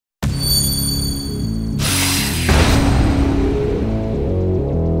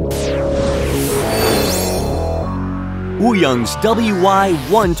WOOYOUNG's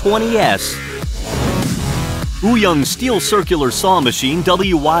WY-120S. WOOYOUNG's steel circular saw machine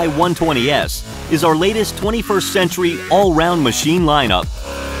WY-120S is our latest 21st century all-round machine lineup.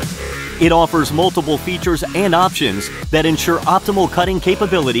 It offers multiple features and options that ensure optimal cutting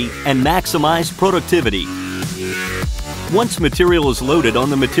capability and maximize productivity. Once material is loaded on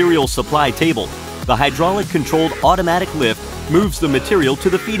the material supply table, the hydraulic-controlled automatic lift moves the material to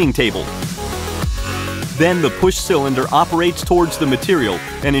the feeding table. Then the push cylinder operates towards the material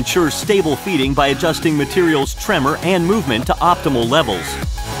and ensures stable feeding by adjusting material's tremor and movement to optimal levels.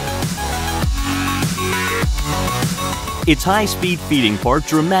 Its high-speed feeding part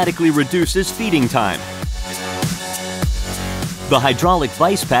dramatically reduces feeding time. The hydraulic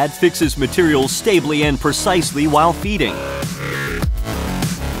vice pad fixes materials stably and precisely while feeding.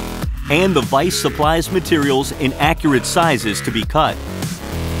 And the vise supplies materials in accurate sizes to be cut.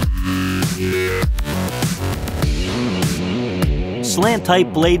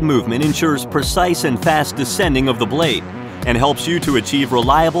 Slant-type blade movement ensures precise and fast descending of the blade and helps you to achieve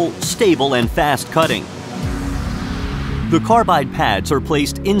reliable, stable, and fast cutting. The carbide pads are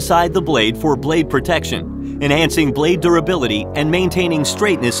placed inside the blade for blade protection, enhancing blade durability and maintaining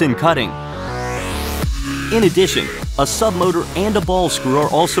straightness in cutting. In addition, a submotor and a ball screw are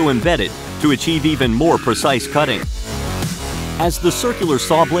also embedded to achieve even more precise cutting. As the circular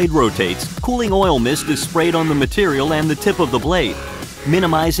saw blade rotates, cooling oil mist is sprayed on the material and the tip of the blade,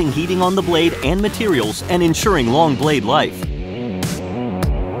 minimizing heating on the blade and materials and ensuring long blade life.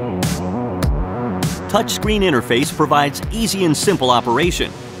 Touchscreen interface provides easy and simple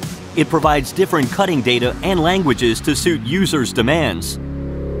operation. It provides different cutting data and languages to suit users' demands.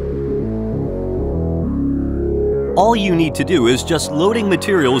 All you need to do is just loading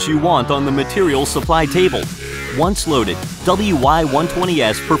materials you want on the material supply table. Once loaded,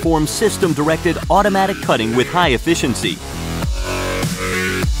 WY-120S performs system-directed automatic cutting with high efficiency.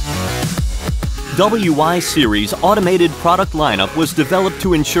 WY Series automated product lineup was developed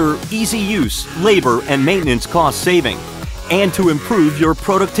to ensure easy use, labor, and maintenance cost saving, and to improve your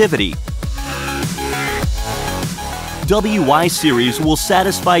productivity. WY Series will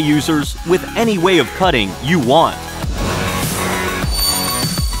satisfy users with any way of cutting you want.